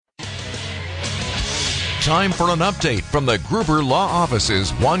Time for an update from the Gruber Law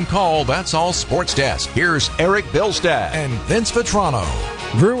Office's One Call, That's All Sports Desk. Here's Eric Bilstad and Vince Vitrano.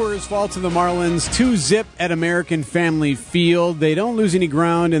 Brewers fall to the Marlins 2-0 at American Family Field. They don't lose any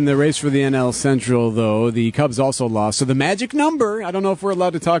ground in the race for the NL Central, though. The Cubs also lost. So the magic number, I don't know if we're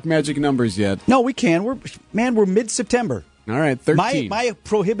allowed to talk magic numbers yet. No, we can. We're mid-September. All right, 13.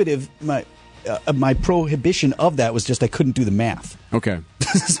 My prohibition of that was just I couldn't do the math. Okay.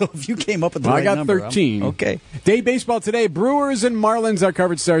 So if you came up with the right number. I got 13. Okay. Day baseball today. Brewers and Marlins. Our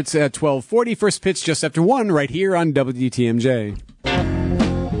coverage starts at 12:40. First pitch just after 1 right here on WTMJ.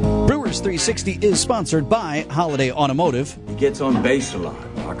 Brewers 360 is sponsored by Holiday Automotive. He gets on base a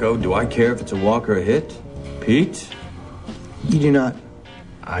lot. Marco, do I care if it's a walk or a hit? Pete? You do not.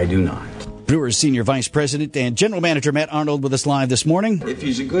 I do not. Brewers Senior Vice President and General Manager Matt Arnold with us live this morning. If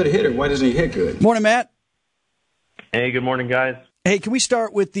he's a good hitter, why doesn't he hit good? Morning, Matt. Hey, good morning, guys. Hey, can we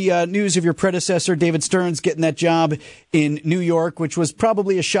start with the news of your predecessor, David Stearns, getting that job in New York, which was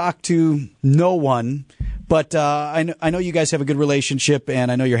probably a shock to no one. But I know you guys have a good relationship,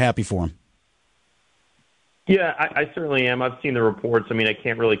 and I know you're happy for him. Yeah, I certainly am. I've seen the reports. I mean, I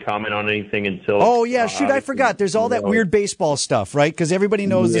can't really comment on anything until... Oh, yeah, I forgot. There's all that weird baseball stuff, right? Because everybody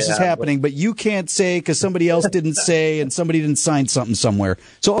knows this is happening, but you can't say because somebody else didn't say and somebody didn't sign something somewhere.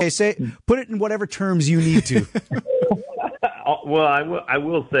 So, okay, put it in whatever terms you need to. Well, I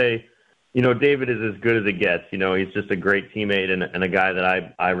will say, David is as good as it gets. He's just a great teammate and a guy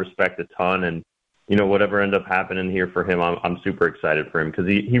that I respect a ton. And, whatever ends up happening here for him, I'm super excited for him because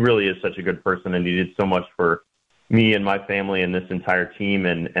he really is such a good person, and he did so much for me and my family and this entire team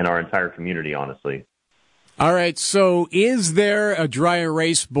and our entire community, honestly. All right, so is there a dry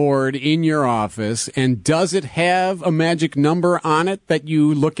erase board in your office, and does it have a magic number on it that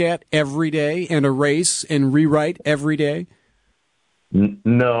you look at every day and erase and rewrite every day?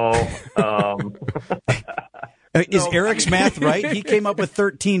 No. Is Eric's math right? He came up with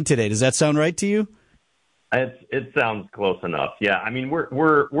 13 today. Does that sound right to you? It sounds close enough. Yeah, I mean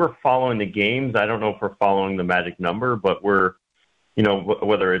we're following the games. I don't know if we're following the magic number, but we're,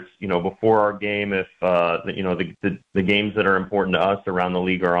 whether it's before our game, if the games that are important to us around the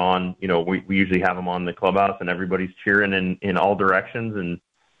league are on, we usually have them on the clubhouse and everybody's cheering in all directions, and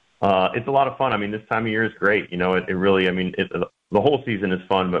it's a lot of fun. I mean, this time of year is great. It really. I mean, the whole season is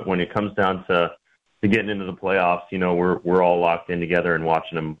fun, but when it comes down to getting into the playoffs, we're all locked in together and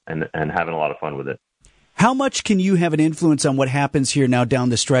watching them and having a lot of fun with it. How much can you have an influence on what happens here now down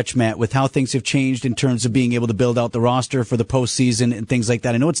the stretch, Matt, with how things have changed in terms of being able to build out the roster for the postseason and things like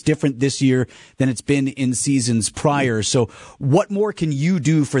that? I know it's different this year than it's been in seasons prior. So what more can you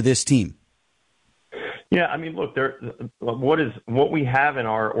do for this team? Yeah, I mean, look, what we have in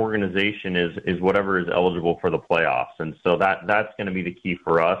our organization is whatever is eligible for the playoffs. And so that's going to be the key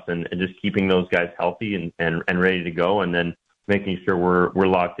for us, and just keeping those guys healthy and ready to go, and then making sure we're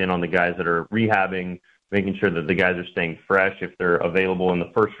locked in on the guys that are rehabbing, making sure that the guys are staying fresh if they're available in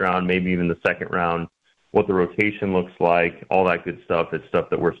the first round, maybe even the second round, what the rotation looks like, all that good stuff. It's stuff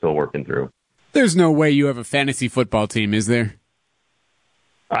that we're still working through. There's no way you have a fantasy football team, is there?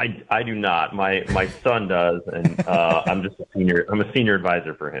 I do not. My son does, and I'm just a senior. I'm a senior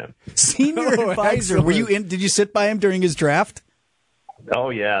advisor for him. Senior advisor? Excellent. Were you in? Did you sit by him during his draft? Oh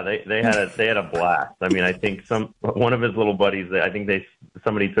yeah, they had a blast. I mean, I think one of his little buddies. I think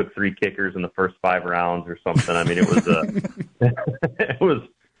somebody took 3 kickers in the first 5 rounds or something. I mean, it was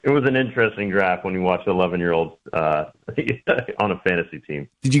it was an interesting draft when you watch 11-year-olds on a fantasy team.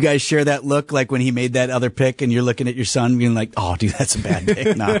 Did you guys share that look like when he made that other pick and you're looking at your son being like, "Oh, dude, that's a bad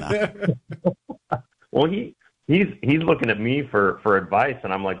pick"? No. Well, he's looking at me for advice,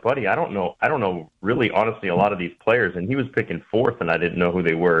 and I'm like, buddy, I don't know really honestly a lot of these players, and he was picking 4th, and I didn't know who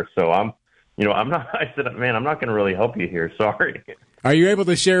they were. So I'm not. I said, man, I'm not going to really help you here. Sorry. Are you able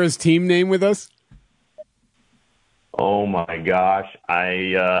to share his team name with us? Oh my gosh,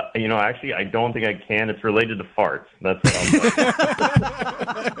 actually, I don't think I can. It's related to farts. That's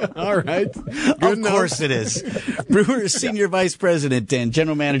what I'm All right. Of course it is. Brewers Senior Vice President and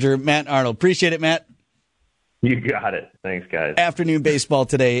General Manager Matt Arnold. Appreciate it, Matt. You got it. Thanks, guys. Afternoon baseball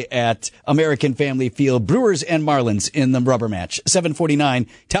today at American Family Field. Brewers and Marlins in the rubber match. 7:49.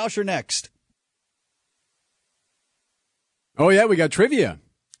 Tauscher next. Oh yeah, we got trivia.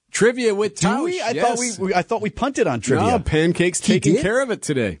 Trivia with Tausch. Do we? Yes. I thought we punted on trivia. No, Pancake's taking care of it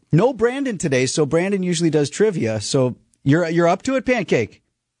today. No Brandon today, so Brandon usually does trivia. So you're up to it, Pancake?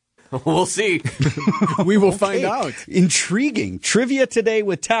 We'll see. We will find out. Intriguing. Trivia today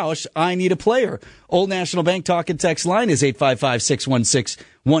with Tausch. I need a player. Old National Bank talk and text line is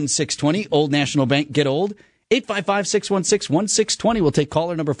 855-616-1620. Old National Bank, get old. 855-616-1620. We'll take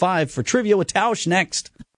caller number 5 for Trivia with Tausch next.